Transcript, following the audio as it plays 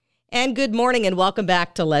And good morning and welcome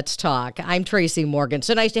back to Let's Talk. I'm Tracy Morgan.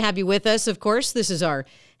 So nice to have you with us. Of course, this is our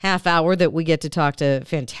half hour that we get to talk to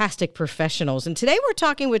fantastic professionals. And today we're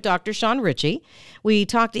talking with Dr. Shawn Richey. We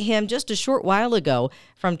talked to him just a short while ago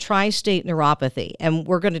from Tri State Neuropathy. And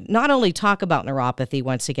we're going to not only talk about neuropathy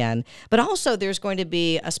once again, but also there's going to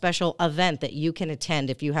be a special event that you can attend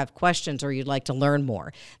if you have questions or you'd like to learn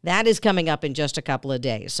more. That is coming up in just a couple of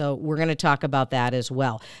days. So we're going to talk about that as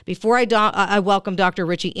well. Before I welcome Dr.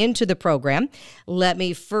 Richey into the program, let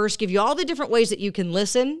me first give you all the different ways that you can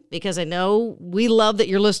listen, because I know we love that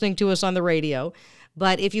you're listening to us on the radio.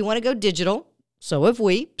 But if you want to go digital, so have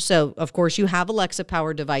we. So, of course, you have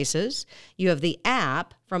Alexa-powered devices. You have the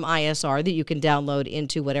app from ISR that you can download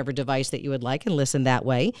into whatever device that you would like and listen that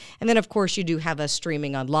way. And then, of course, you do have us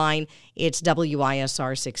streaming online. It's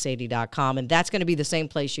WISR680.com, and that's going to be the same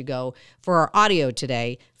place you go for our audio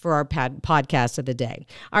today for our podcast of the day.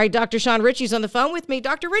 All right, Dr. Shawn Richey's on the phone with me.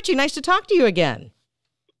 Dr. Richey, nice to talk to you again.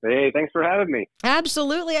 Hey, thanks for having me.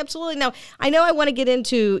 Absolutely, absolutely. Now, I know I want to get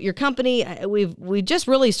into your company. We just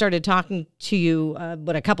really started talking to you,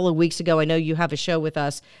 a couple of weeks ago. I know you have a show with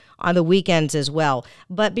us on the weekends as well.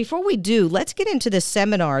 But before we do, let's get into the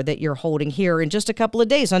seminar that you're holding here in just a couple of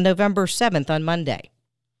days on November 7th on Monday.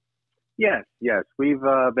 Yes. We've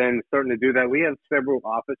been starting to do that. We have several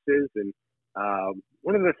offices, and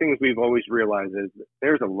one of the things we've always realized is that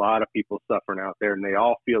there's a lot of people suffering out there, and they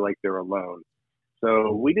all feel like they're alone.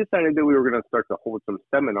 So we decided that we were going to start to hold some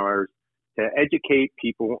seminars to educate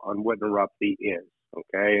people on what neuropathy is,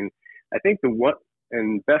 okay? And I think the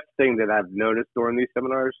best thing that I've noticed during these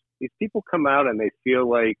seminars, these people come out and they feel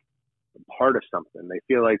like part of something. They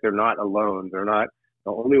feel like they're not alone. They're not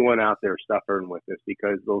the only one out there suffering with this,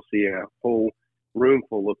 because they'll see a whole room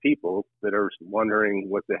full of people that are wondering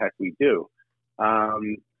what the heck we do.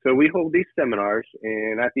 So we hold these seminars,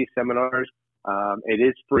 and at these seminars, it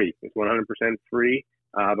is free. It's 100% free,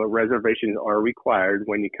 but reservations are required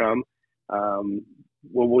when you come.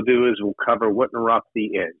 What we'll do is we'll cover what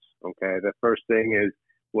neuropathy is. Okay, the first thing is,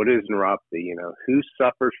 what is neuropathy? Who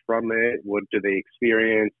suffers from it? What do they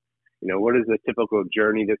experience? What is the typical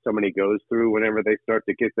journey that somebody goes through whenever they start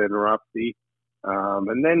to get the neuropathy?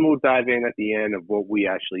 And then we'll dive in at the end of what we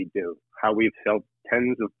actually do, how we've helped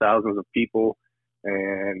tens of thousands of people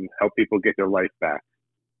and help people get their life back.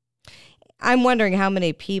 I'm wondering how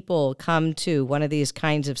many people come to one of these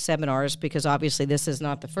kinds of seminars, because obviously this is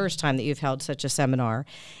not the first time that you've held such a seminar.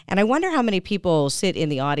 And I wonder how many people sit in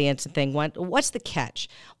the audience and think, what's the catch?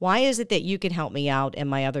 Why is it that you can help me out and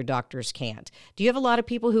my other doctors can't? Do you have a lot of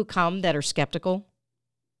people who come that are skeptical?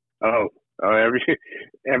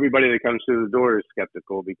 Everybody that comes through the door is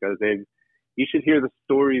skeptical, because you should hear the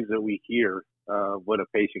stories that we hear of what a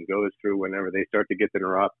patient goes through whenever they start to get the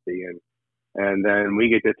neuropathy. And then we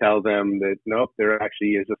get to tell them that, nope, there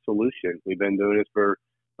actually is a solution. We've been doing this for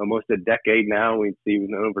almost a decade now. We've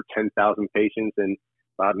seen over 10,000 patients, and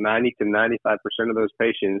about 90 to 95% of those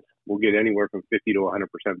patients will get anywhere from 50 to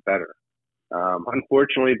 100% better.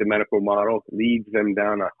 Unfortunately, the medical model leads them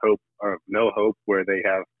down a hope of no hope, where they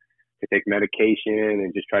have to take medication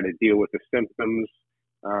and just try to deal with the symptoms,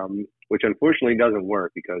 which unfortunately doesn't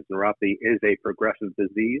work, because neuropathy is a progressive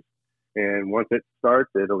disease. And once it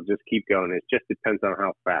starts, it'll just keep going. It just depends on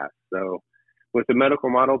how fast. So with the medical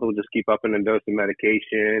model, they'll just keep upping the dose of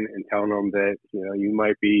medication and telling them that, you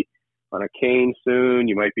might be on a cane soon,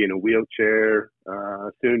 you might be in a wheelchair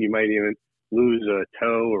soon, you might even lose a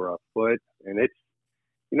toe or a foot. And it's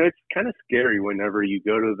kind of scary whenever you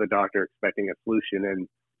go to the doctor expecting a solution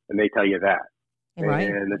and they tell you that. Right.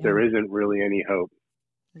 And that there isn't really any hope.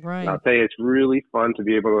 Right. And I'll tell you, it's really fun to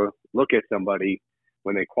be able to look at somebody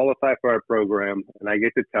when they qualify for our program, and I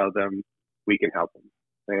get to tell them we can help them.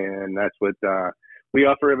 And that's what we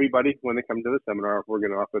offer everybody when they come to the seminar. We're going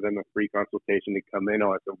to offer them a free consultation to come in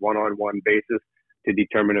on a one-on-one basis to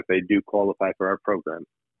determine if they do qualify for our program.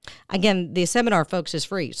 Again, the seminar, folks, is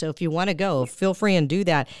free. So if you want to go, feel free and do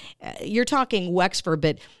that. You're talking Wexford,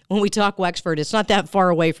 but when we talk Wexford, it's not that far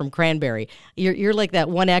away from Cranberry. You're like that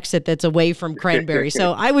one exit that's away from Cranberry.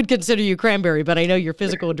 So I would consider you Cranberry, but I know your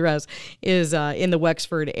physical address is in the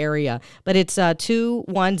Wexford area. But it's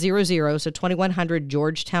 2100, so 2100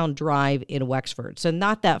 Georgetown Drive in Wexford. So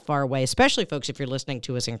not that far away, especially, folks, if you're listening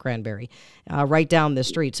to us in Cranberry, right down the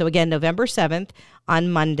street. So again, November 7th on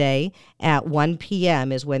Monday at 1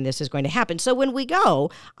 p.m. is when this is going to happen. So when we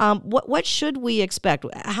go, what should we expect?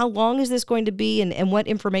 How long is this going to be, and what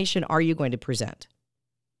information are you going to present?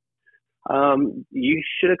 You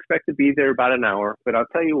should expect to be there about an hour, but I'll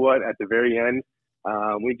tell you what, at the very end,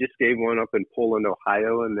 we just gave one up in Poland,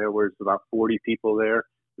 Ohio, and there was about 40 people there,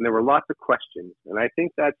 and there were lots of questions. And I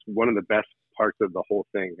think that's one of the best parts of the whole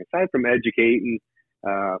thing. Aside from educating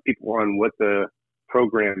people on what the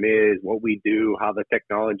program is, what we do, how the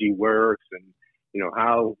technology works, and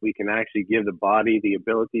how we can actually give the body the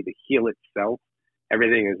ability to heal itself.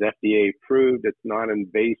 Everything is FDA approved. It's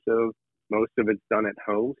non-invasive. Most of it's done at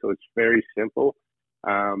home, so it's very simple.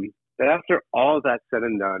 But after all that said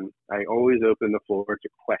and done, I always open the floor to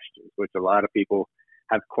questions, which a lot of people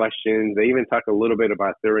have questions. They even talk a little bit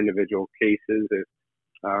about their individual cases.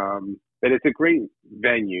 But it's a great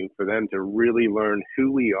venue for them to really learn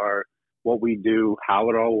who we are, what we do, how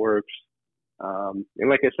it all works. And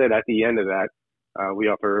like I said, at the end of that, we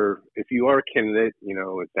offer, if you are a candidate,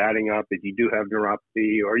 it's adding up, if you do have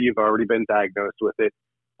neuropathy or you've already been diagnosed with it,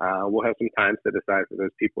 we'll have some time set aside for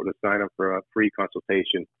those people to sign up for a free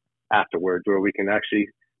consultation afterwards, where we can actually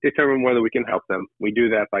determine whether we can help them. We do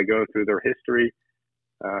that by going through their history,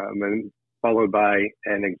 and followed by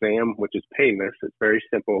an exam, which is painless. It's very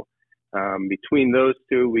simple. Between those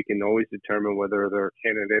two, we can always determine whether they're a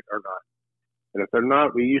candidate or not. And if they're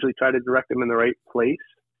not, we usually try to direct them in the right place.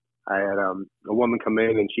 I had a woman come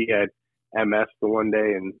in and she had MS the one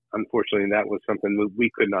day, and unfortunately that was something that we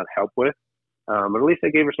could not help with. But at least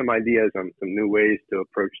I gave her some ideas on some new ways to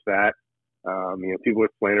approach that. People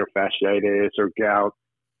with plantar fasciitis or gout,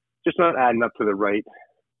 just not adding up to the right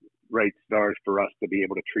stars for us to be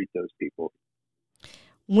able to treat those people.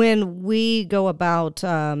 When we go about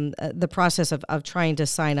the process of trying to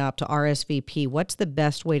sign up to RSVP, what's the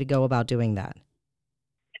best way to go about doing that?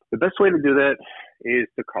 The best way to do that is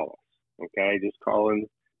to call us, okay? Just call in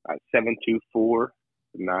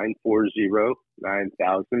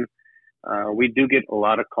 724-940-9000. We do get a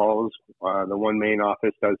lot of calls. The one main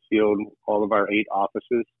office does field all of our 8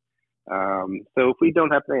 offices. So if we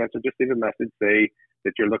don't have to answer, just leave a message, say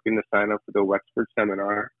that you're looking to sign up for the Wexford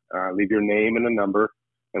seminar, leave your name and a number,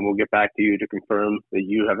 and we'll get back to you to confirm that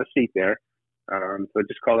you have a seat there. So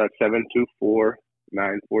just call that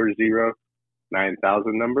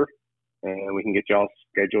 724-940-9000 number, and we can get you all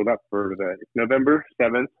scheduled up for the November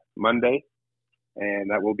 7th, Monday, and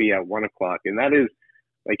that will be at 1 o'clock. And that is,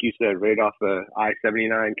 like you said, right off the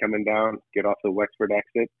I-79 coming down, get off the Wexford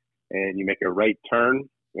exit, and you make a right turn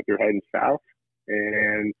if you're heading south,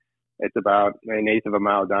 and it's about an eighth of a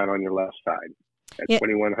mile down on your left side. At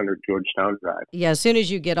 2100 Georgetown Drive. Yeah, as soon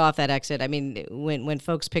as you get off that exit, I mean, when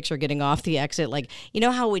folks picture getting off the exit, like,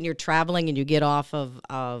 how when you're traveling and you get off of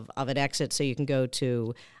an exit so you can go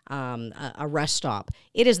to a rest stop,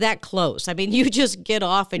 it is that close. I mean, you just get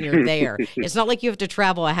off and you're there. It's not like you have to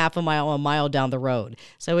travel a half a mile down the road.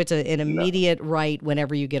 So it's an immediate right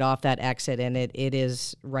whenever you get off that exit, and it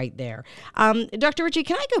is right there. Dr. Richey,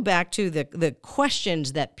 can I go back to the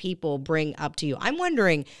questions that people bring up to you? I'm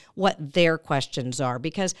wondering what their questions are,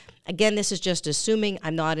 because, again, this is just assuming.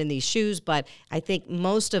 I'm not in these shoes, but I think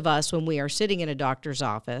most of us, when we are sitting in a doctor's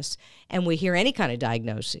office and we hear any kind of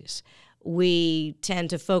diagnosis, we tend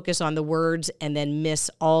to focus on the words and then miss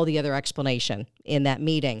all the other explanation in that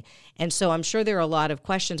meeting. And so I'm sure there are a lot of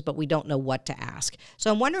questions, but we don't know what to ask.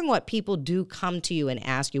 So I'm wondering what people do come to you and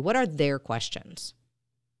ask you. What are their questions?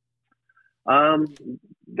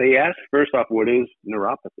 They ask, first off, what is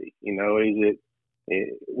neuropathy?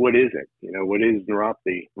 What is it? What is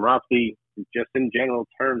neuropathy? Neuropathy, just in general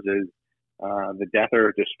terms, is the death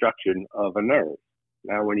or destruction of a nerve.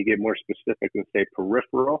 Now, when you get more specific and say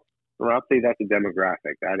peripheral neuropathy, that's a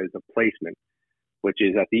demographic. That is a placement, which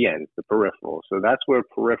is at the end, the peripheral. So that's where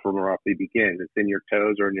peripheral neuropathy begins. It's in your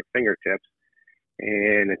toes or in your fingertips,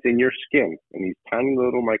 and it's in your skin. And these tiny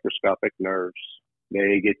little microscopic nerves,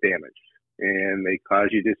 they get damaged, and they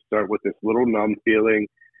cause you to start with this little numb feeling.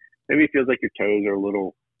 Maybe it feels like your toes are a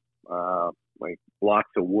little like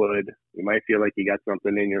blocks of wood. You might feel like you got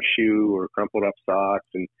something in your shoe or crumpled up socks,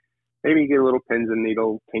 and maybe you get a little pins and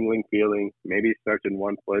needle tingling feeling. Maybe it starts in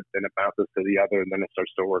one foot, then it bounces to the other, and then it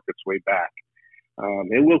starts to work its way back.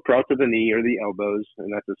 It will crawl to the knee or the elbows,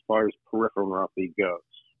 and that's as far as peripheral neuropathy goes.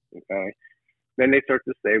 Okay. Then they start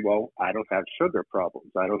to say, well, I don't have sugar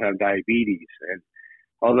problems. I don't have diabetes. And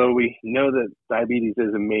although we know that diabetes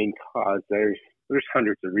is a main cause, there's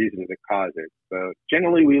hundreds of reasons that cause it. So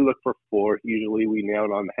generally we look for 4. Usually we nail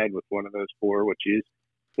it on the head with one of those 4, which is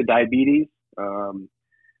the diabetes.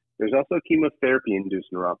 There's also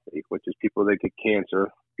chemotherapy-induced neuropathy, which is people that get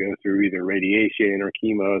cancer, go through either radiation or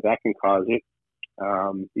chemo. That can cause it.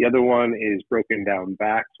 The other one is broken down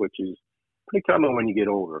backs, which is pretty common when you get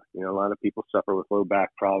older. A lot of people suffer with low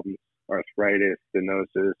back problems, arthritis,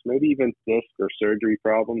 stenosis, maybe even disc or surgery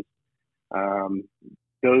problems.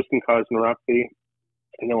 Those can cause neuropathy.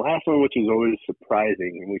 And the last one, which is always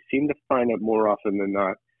surprising, and we seem to find it more often than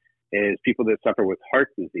not, is people that suffer with heart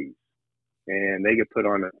disease. and they get put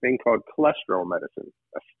on a thing called cholesterol medicine,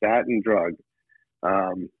 a statin drug.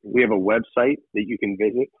 We have a website that you can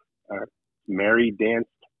visit,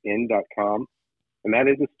 marydancedin.com, and that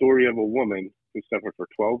is the story of a woman who suffered for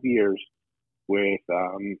 12 years with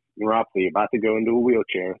neuropathy, about to go into a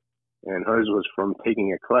wheelchair, and hers was from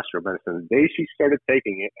taking a cholesterol medicine. The day she started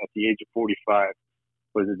taking it at the age of 45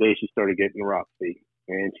 was the day she started getting neuropathy,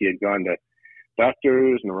 and she had gone to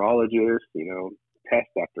doctors, neurologists, test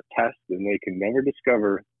after test, and they could never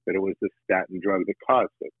discover that it was the statin drug that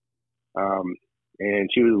caused it. And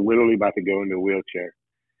she was literally about to go into a wheelchair.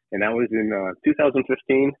 And that was in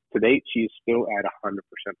 2015. To date, she's still at 100%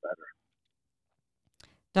 better.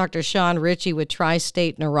 Dr. Shawn Richey with Tri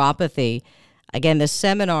State Neuropathy. Again, the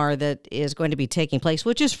seminar that is going to be taking place,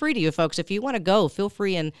 which is free to you folks. If you want to go, feel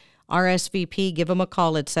free and RSVP. Give them a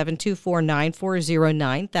call at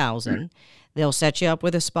 724-940-9000. They'll set you up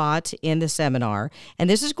with a spot in the seminar. And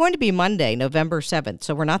this is going to be Monday, November 7th,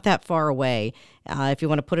 so we're not that far away if you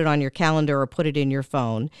want to put it on your calendar or put it in your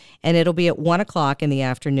phone. And it'll be at 1 o'clock in the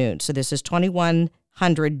afternoon. So this is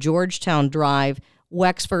 2100 Georgetown Drive,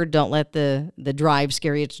 Wexford. Don't let the drive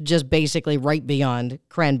scare you. It's just basically right beyond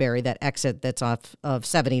Cranberry, that exit that's off of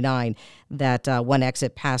 79, that one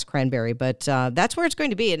exit past Cranberry. But that's where it's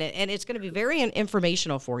going to be, and it's going to be very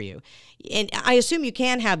informational for you. And I assume you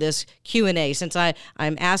can have this Q&A, since I'm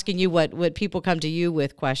asking you what people come to you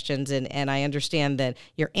with questions, and I understand that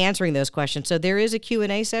you're answering those questions. So there is a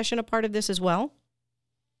Q&A session a part of this as well?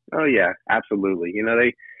 Oh, yeah, absolutely.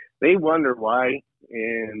 They wonder why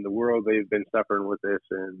in the world they've been suffering with this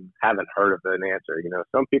and haven't heard of an answer.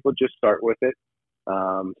 Some people just start with it.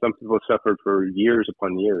 Some people suffered for years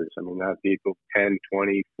upon years. That people 10,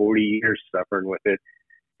 20, 40 years suffering with it,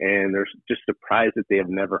 and they're just surprised that they have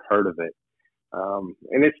never heard of it.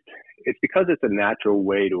 And it's because it's a natural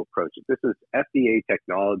way to approach it. This is FDA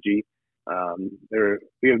technology.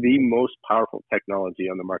 We have the most powerful technology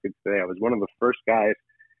on the market today. I was one of the first guys,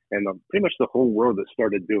 and pretty much the whole world that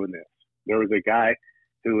started doing this. There was a guy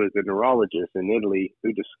who was a neurologist in Italy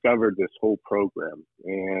who discovered this whole program.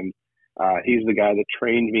 And he's the guy that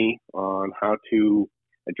trained me on how to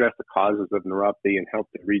address the causes of neuropathy and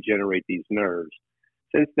help to regenerate these nerves.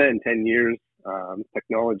 Since then, 10 years,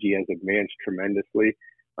 technology has advanced tremendously.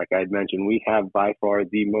 Like I had mentioned, we have by far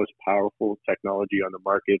the most powerful technology on the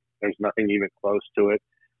market. There's nothing even close to it.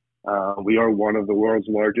 We are one of the world's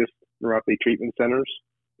largest neuropathy treatment centers.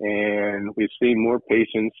 And we've seen more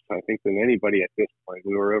patients, I think, than anybody at this point.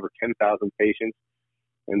 We were over 10,000 patients,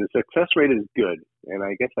 and the success rate is good. And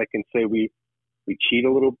I guess I can say we cheat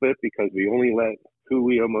a little bit because we only let who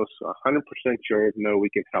we almost 100% sure know we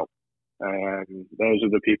can help. And those are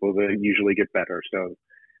the people that usually get better. So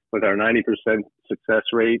with our 90%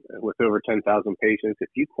 success rate with over 10,000 patients, if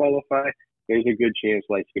you qualify, there's a good chance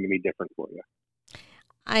life's going to be different for you.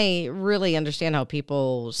 I really understand how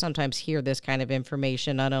people sometimes hear this kind of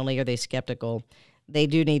information. Not only are they skeptical, they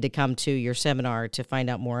do need to come to your seminar to find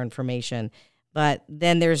out more information. But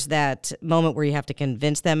then there's that moment where you have to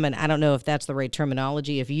convince them, and I don't know if that's the right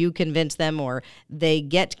terminology, if you convince them or they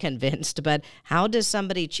get convinced, but how does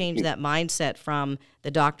somebody change that mindset from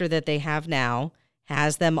the doctor that they have now,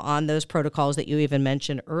 has them on those protocols that you even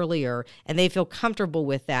mentioned earlier, and they feel comfortable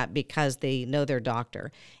with that because they know their doctor.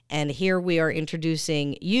 And here we are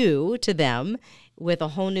introducing you to them with a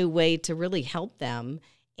whole new way to really help them,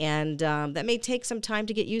 and that may take some time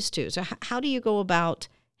to get used to. So how do you go about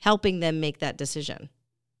helping them make that decision?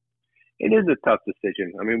 It is a tough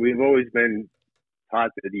decision. We've always been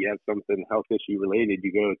taught that you have something health issue related,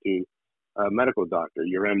 you go to a medical doctor,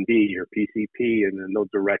 your MD, your PCP, and then they'll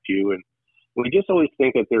direct you. And we just always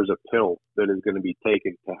think that there's a pill that is going to be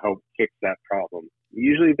taken to help fix that problem.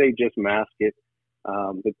 Usually they just mask it.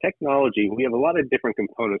 The technology, we have a lot of different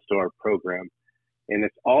components to our program, and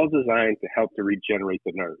it's all designed to help to regenerate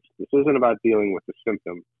the nerves. This isn't about dealing with the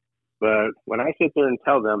symptom. But when I sit there and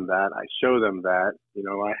tell them that, I show them that,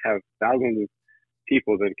 I have thousands of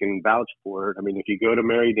people that can vouch for it. If you go to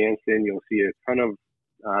Mary Danced-In, you'll see a ton of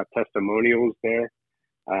testimonials there.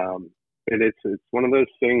 But it's one of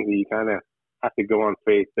those things that you kind of have to go on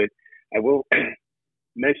faith. But I will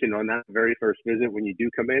mention on that very first visit when you do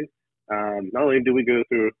come in, not only do we go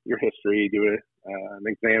through your history, do an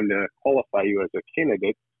exam to qualify you as a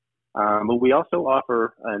candidate, but we also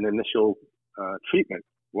offer an initial treatment.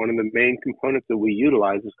 One of the main components that we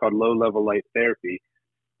utilize is called low-level light therapy,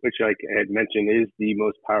 which, like I had mentioned, is the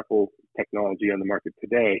most powerful technology on the market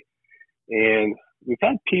today. And we've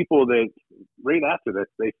had people that right after this,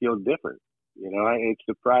 they feel different. It's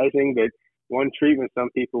surprising that one treatment, some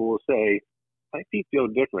people will say, my feet feel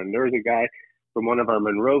different. There was a guy from one of our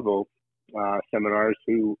Monroeville seminars,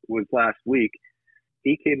 who was last week.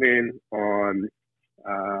 He came in on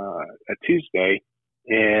a Tuesday,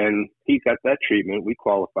 and he got that treatment. We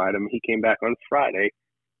qualified him. He came back on Friday,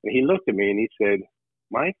 and he looked at me and he said,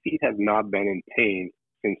 "My feet have not been in pain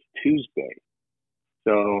since Tuesday."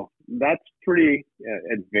 So that's pretty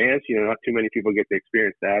advanced. Not too many people get to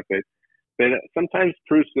experience that, but sometimes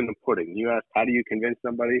proof's in the pudding. You ask, how do you convince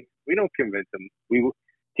somebody? We don't convince them. We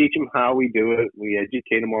teach them how we do it. We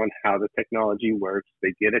educate them on how the technology works.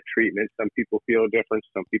 They get a treatment. Some people feel a difference.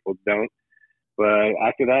 Some people don't. But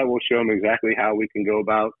after that, we'll show them exactly how we can go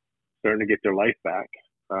about starting to get their life back.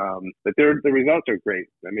 But the results are great.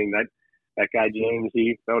 I mean, that guy, James,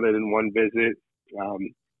 he felt it in one visit.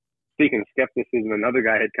 Speaking of skepticism, another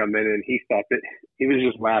guy had come in and he stopped it. He was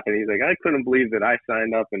just laughing. He's like, "I couldn't believe that I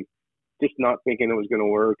signed up and just not thinking it was going to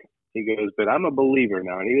work." He goes, "But I'm a believer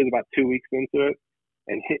now." And he was about 2 weeks into it.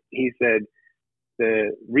 And he said,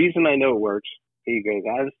 "The reason I know it works," he goes,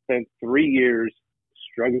 "I've spent 3 years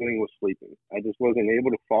struggling with sleeping. I just wasn't able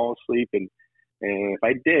to fall asleep. And if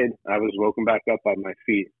I did, I was woken back up by my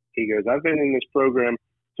feet." He goes, "I've been in this program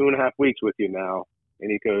 2.5 weeks with you now." And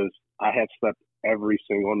he goes, "I have slept every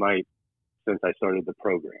single night since I started the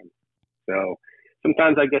program." So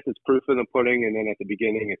sometimes I guess it's proof in the pudding. And then at the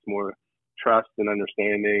beginning, it's more trust and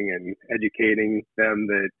understanding and educating them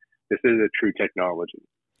that this is a true technology.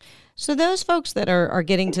 So those folks that are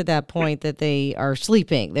getting to that point that they are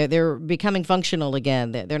sleeping, they're becoming functional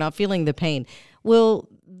again, they're not feeling the pain, will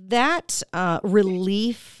that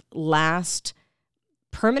relief last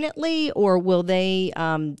permanently, or will they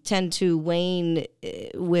tend to wane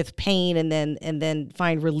with pain and then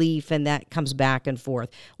find relief, and that comes back and forth?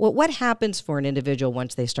 Well, what happens for an individual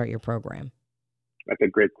once they start your program? That's a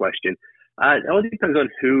great question. It all depends on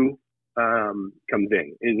who comes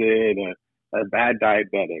in. Is it a bad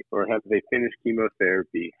diabetic, or have they finished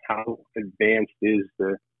chemotherapy? How advanced is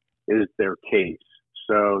their case?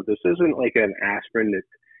 So this isn't like an aspirin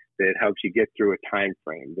that helps you get through a time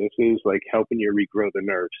frame. This is like helping you regrow the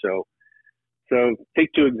nerve. So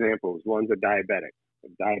take two examples. One's a diabetic. A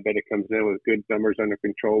diabetic comes in with good numbers under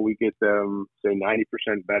control. We get them, say,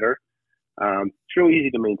 90% better. It's really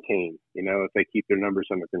easy to maintain, if they keep their numbers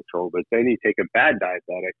under control. But then you take a bad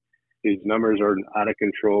diabetic, whose numbers are out of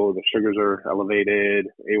control, the sugars are elevated,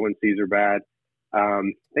 A1Cs are bad.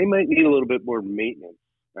 They might need a little bit more maintenance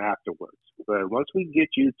afterwards. But once we get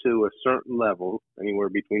you to a certain level, anywhere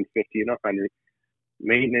between 50 and 100,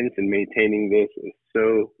 maintenance and maintaining this is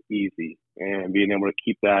so easy, and being able to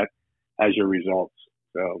keep that as your results.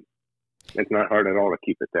 So it's not hard at all to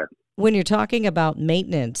keep it there. When you're talking about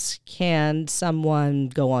maintenance, can someone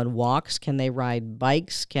go on walks? Can they ride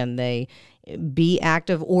bikes? Can they be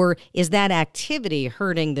active? Or is that activity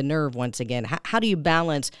hurting the nerve once again? How do you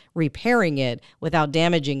balance repairing it without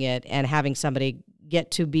damaging it and having somebody get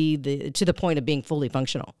to the point of being fully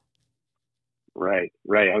functional? Right.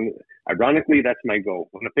 Ironically, that's my goal.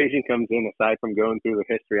 When a patient comes in, aside from going through the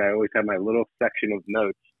history, I always have my little section of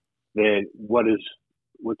notes that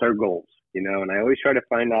what's our goals, and I always try to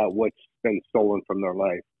find out what's been stolen from their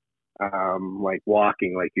life, like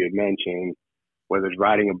walking, like you had mentioned, whether it's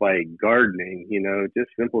riding a bike, gardening,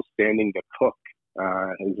 just simple standing to cook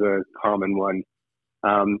is a common one.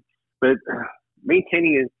 But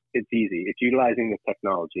maintaining it's easy. It's utilizing the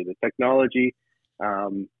technology. The technology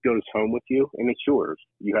goes home with you, and it's yours.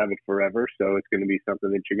 You have it forever, so it's going to be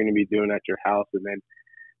something that you're going to be doing at your house. And then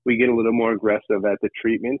we get a little more aggressive at the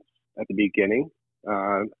treatments at the beginning,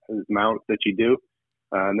 mounts that you do.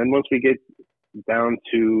 And then once we get down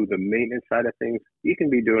to the maintenance side of things, you can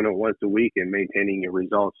be doing it once a week and maintaining your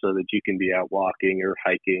results so that you can be out walking or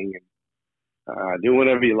hiking and doing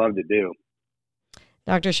whatever you love to do.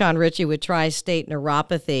 Dr. Shawn Richey with Tri State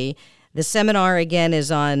Neuropathy. The seminar, again,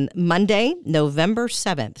 is on Monday, November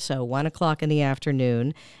 7th, so 1 o'clock in the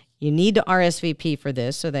afternoon. You need to RSVP for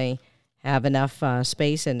this so they have enough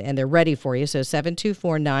space and they're ready for you. So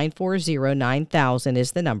 724-940-9000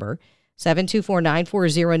 is the number.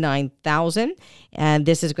 724-940-9000. And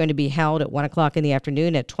this is going to be held at 1 o'clock in the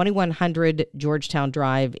afternoon at 2100 Georgetown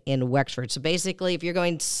Drive in Wexford. So basically, if you're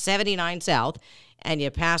going 79 South and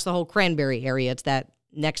you pass the whole Cranberry area, it's that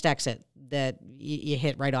next exit that you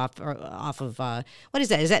hit right off of, what is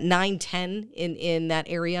that? Is that 910 in that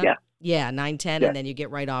area? Yeah. Yeah, 910, yeah. And then you get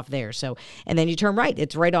right off there. So, and then you turn right.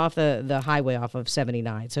 It's right off the highway off of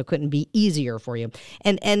 79. So it couldn't be easier for you.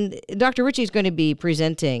 And Dr. Richey is going to be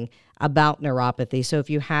presenting about neuropathy. So if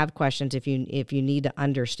you have questions, if you need to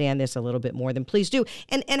understand this a little bit more, then please do.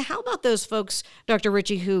 And how about those folks, Dr.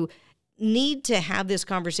 Richey, who need to have this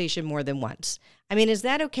conversation more than once. I mean, is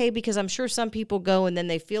that okay? Because I'm sure some people go and then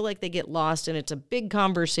they feel like they get lost and it's a big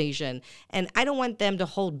conversation. And I don't want them to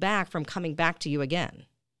hold back from coming back to you again.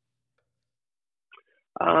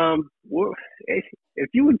 Well, if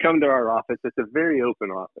you would come to our office, it's a very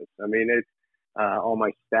open office. I mean, it's all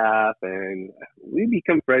my staff, and we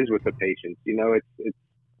become friends with the patients. You know, it's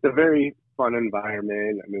a very fun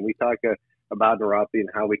environment. I mean, we talk about neuropathy and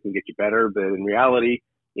how we can get you better, but in reality,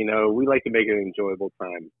 you know, we like to make it an enjoyable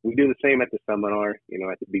time. We do the same at the seminar. You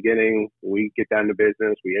know, at the beginning, we get down to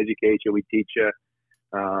business, we educate you, we teach you,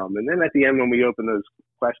 and then at the end, when we open those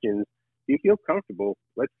questions, do you feel comfortable?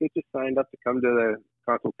 Let's get you signed up to come to the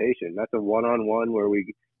consultation. That's a one-on-one where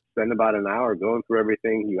we spend about an hour going through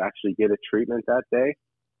everything. You actually get a treatment that day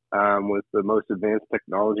with the most advanced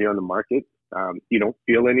technology on the market. You don't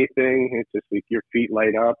feel anything. It's just like your feet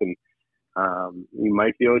light up, and you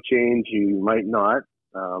might feel a change, you might not,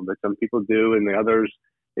 but some people do, and the others,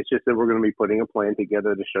 it's just that we're going to be putting a plan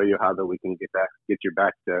together to show you how that we can get you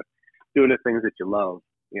back to doing the things that you love.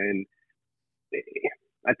 And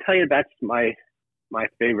I tell you, that's my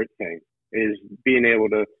favorite thing, is being able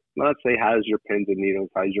to not say, how's your pins and needles,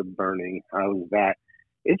 how's your burning, how's that?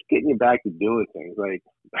 It's getting you back to doing things. Like,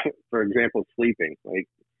 for example, sleeping. Like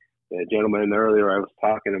the gentleman earlier I was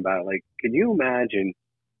talking about, like, can you imagine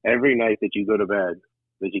every night that you go to bed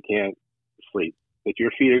that you can't sleep, that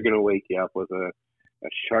your feet are going to wake you up with a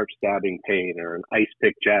sharp stabbing pain or an ice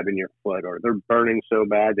pick jab in your foot, or they're burning so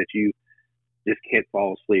bad that you just can't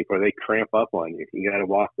fall asleep, or they cramp up on you. You got to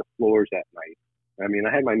walk the floors at night. I mean,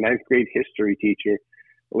 I had my ninth grade history teacher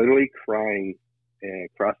literally crying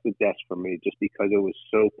across the desk from me just because it was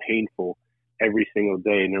so painful every single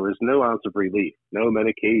day. And there was no ounce of relief, no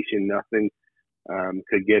medication, nothing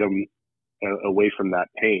could get him away from that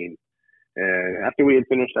pain. And after we had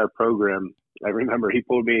finished our program, I remember he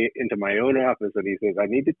pulled me into my own office and he says, I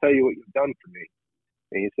need to tell you what you've done for me.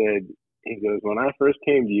 And he goes, when I first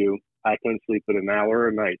came to you, I couldn't sleep but an hour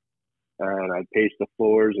a night. And I'd pace the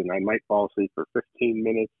floors and I might fall asleep for 15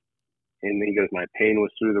 minutes. And he goes, my pain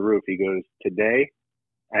was through the roof. He goes, today,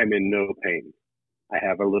 I'm in no pain. I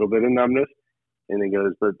have a little bit of numbness. And he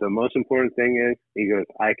goes, but the most important thing is, he goes,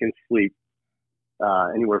 I can sleep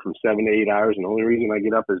anywhere from 7 to 8 hours. And the only reason I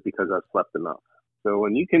get up is because I've slept enough. So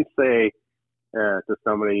when you can say to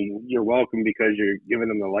somebody, you're welcome because you're giving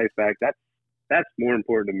them the life back, that's more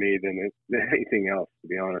important to me than anything else, to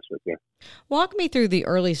be honest with you. Walk me through the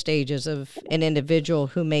early stages of an individual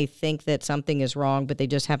who may think that something is wrong, but they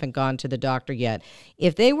just haven't gone to the doctor yet.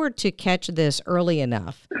 If they were to catch this early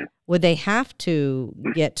enough, would they have to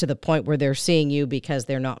get to the point where they're seeing you because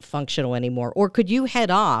they're not functional anymore? Or could you head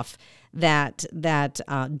off that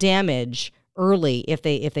damage early if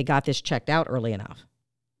they got this checked out early enough?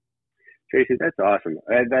 Tracy, that's awesome.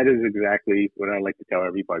 That is exactly what I like to tell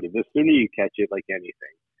everybody. The sooner you catch it, like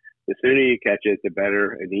anything, the sooner you catch it, the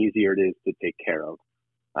better and easier it is to take care of.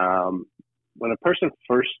 When a person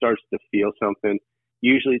first starts to feel something,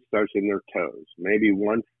 usually it starts in their toes, maybe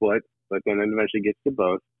one foot, but then it eventually gets to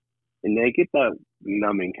both. And they get that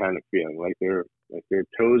numbing kind of feeling, like their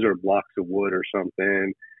toes are blocks of wood or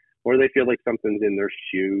something, or they feel like something's in their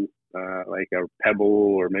shoe, like a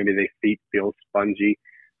pebble, or maybe their feet feel spongy.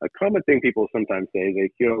 A common thing people sometimes say, they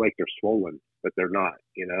feel like they're swollen, but they're not.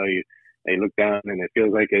 You know, they look down and it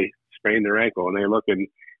feels like they sprained their ankle, and they look and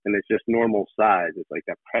it's just normal size. It's like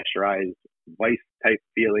that pressurized vice type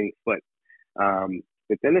feeling foot.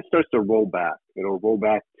 But then it starts to roll back. It'll roll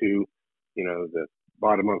back to, you know, the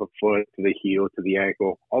bottom of the foot, to the heel, to the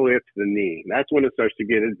ankle, all the way up to the knee. And that's when it starts to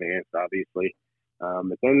get advanced, obviously.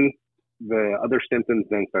 But then the other symptoms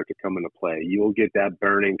then start to come into play. You will get that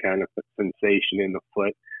burning kind of sensation in the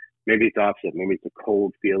foot. Maybe it's opposite. Maybe it's a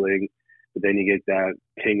cold feeling, but then you get that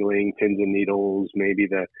tingling, pins and needles, maybe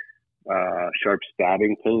the sharp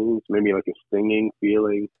stabbing pains, maybe like a stinging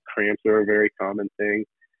feeling. Cramps are a very common thing.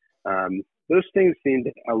 Those things seem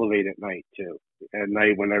to elevate at night too. At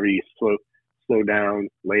night, whenever you slow down,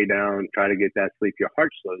 lay down, try to get that sleep, your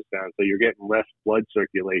heart slows down. So you're getting less blood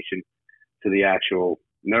circulation to the actual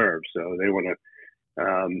nerves. So they want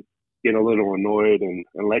to get a little annoyed and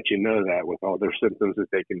let you know that with all their symptoms that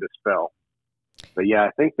they can dispel. But yeah,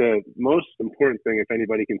 I think the most important thing, if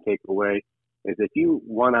anybody can take away, is if you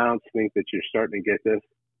 1 ounce think that you're starting to get this,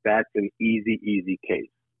 that's an easy case.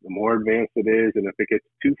 The more advanced it is, and if it gets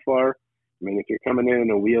too far, I mean, if you're coming in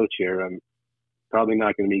a wheelchair, I'm probably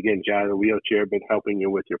not going to be getting you out of the wheelchair, but helping you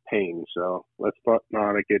with your pain. So let's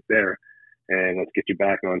not get there, and let's get you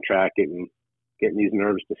back on track and getting these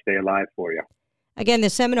nerves to stay alive for you. Again, the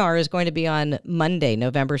seminar is going to be on Monday,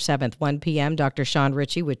 November 7th, 1 p.m. Dr. Shawn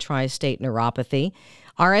Richey with Tri State Neuropathy.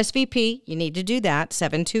 RSVP, you need to do that,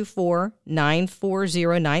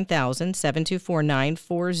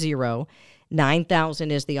 724-940-9000,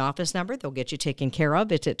 724-940-9000 is the office number. They'll get you taken care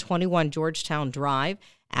of. It's at 21 Georgetown Drive.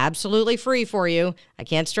 Absolutely free for you. I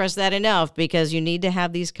can't stress that enough because you need to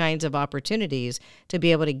have these kinds of opportunities to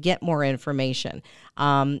be able to get more information.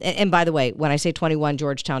 And by the way, when I say 21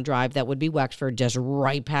 Georgetown Drive, that would be Wexford, just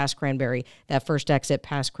right past Cranberry, that first exit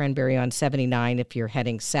past Cranberry on 79 if you're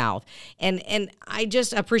heading south. And I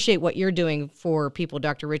just appreciate what you're doing for people,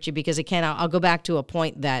 Dr. Richey, because again, I'll go back to a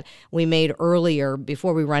point that we made earlier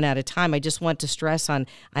before we run out of time. I just want to stress on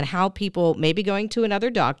how people may be going to another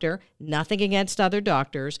doctor, nothing against other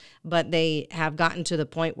doctors, but they have gotten to the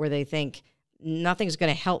point where they think nothing's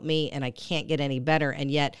going to help me and I can't get any better.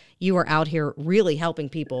 And yet you are out here really helping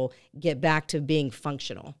people get back to being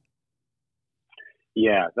functional.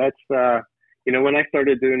 Yeah, that's, when I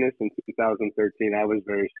started doing this in 2013, I was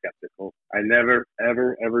very skeptical. I never,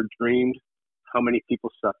 ever, ever dreamed how many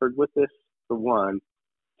people suffered with this, for one.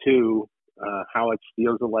 Two, how it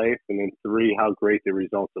steals a life. And then three, how great the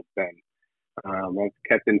results have been. I've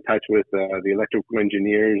kept in touch with the electrical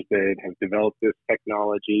engineers that have developed this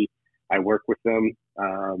technology. I work with them.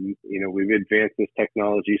 We've advanced this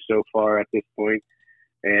technology so far at this point,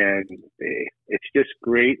 and it's just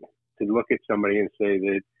great to look at somebody and say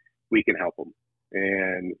that we can help them.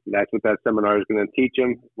 And that's what that seminar is going to teach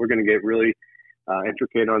them. We're going to get really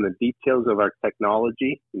intricate on the details of our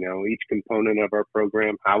technology, each component of our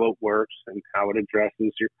program, how it works and how it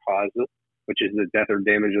addresses your cause, which is the death or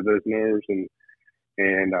damage of those nerves. And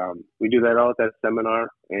we do that all at that seminar.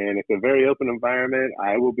 And it's a very open environment.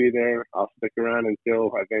 I will be there. I'll stick around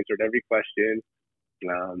until I've answered every question.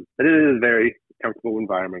 But it is a very comfortable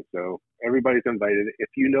environment. So everybody's invited. If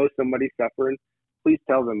you know somebody suffering, please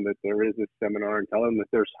tell them that there is this seminar and tell them that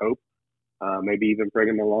there's hope. Maybe even bring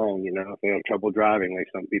them along, if they have trouble driving like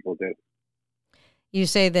some people do. You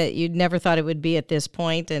say that you'd never thought it would be at this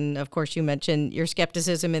point, and of course you mentioned your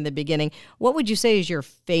skepticism in the beginning. What would you say is your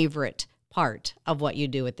favorite part of what you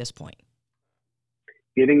do at this point?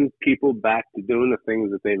 Getting people back to doing the things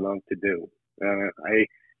that they love to do. I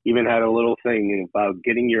even had a little thing about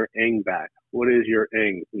getting your ing back. What is your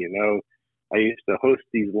ing? I used to host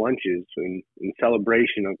these lunches in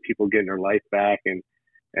celebration of people getting their life back, and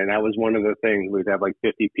that was one of the things. We'd have like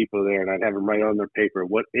 50 people there, and I'd have them write on their paper,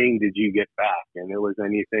 what ing did you get back? And it was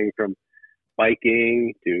anything from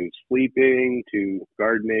biking to sleeping to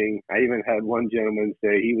gardening. I even had one gentleman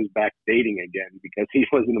say he was back dating again because he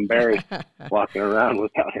wasn't embarrassed walking around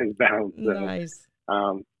without his bounds. So, nice.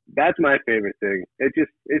 That's my favorite thing. If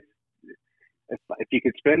you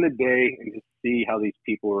could spend a day and just see how these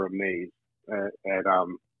people are amazed at how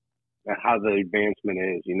the advancement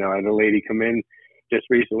is. I had a lady come in just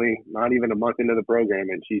recently, not even a month into the program,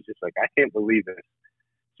 and she's just like, I can't believe this.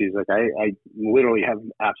 She's like, I literally have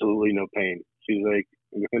absolutely no pain. She's like,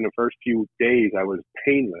 within the first few days, I was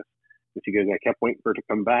painless. And she goes, I kept waiting for it to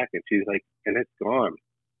come back. And she's like, and it's gone.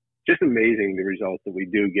 Just amazing the results that we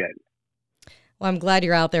do get. Well, I'm glad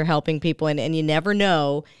you're out there helping people. And you never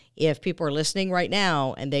know if people are listening right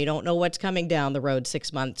now and they don't know what's coming down the road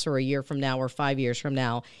 6 months or a year from now or 5 years from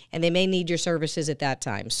now, and they may need your services at that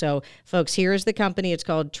time. So, folks, here is the company. It's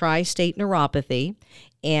called Tri State Neuropathy.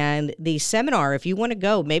 And the seminar, if you want to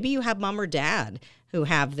go, maybe you have mom or dad who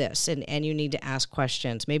have this and you need to ask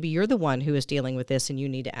questions. Maybe you're the one who is dealing with this and you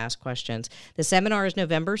need to ask questions. The seminar is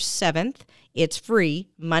November 7th. It's free,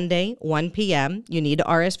 Monday, 1 p.m. You need to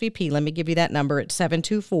RSVP. Let me give you that number. It's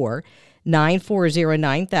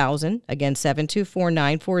 724-940-9000. Again,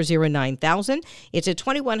 724-940-9000. It's at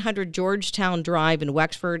 2100 Georgetown Drive in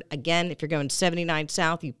Wexford. Again, if you're going 79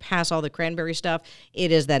 south, you pass all the Cranberry stuff.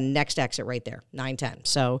 It is the next exit right there, 910.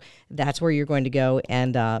 So that's where you're going to go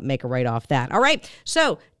and make a right off that. All right.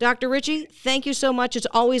 So, Dr. Richey, thank you so much. It's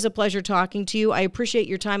always a pleasure talking to you. I appreciate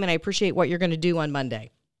your time, and I appreciate what you're going to do on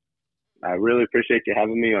Monday. I really appreciate you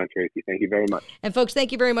having me on, Tracy. Thank you very much. And folks,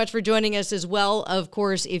 thank you very much for joining us as well. Of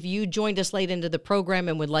course, if you joined us late into the program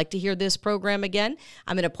and would like to hear this program again,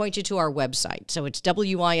 I'm going to point you to our website. So it's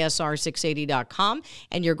WISR680.com,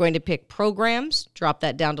 and you're going to pick programs, drop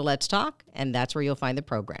that down to Let's Talk, and that's where you'll find the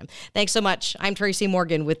program. Thanks so much. I'm Tracy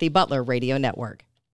Morgan with the Butler Radio Network.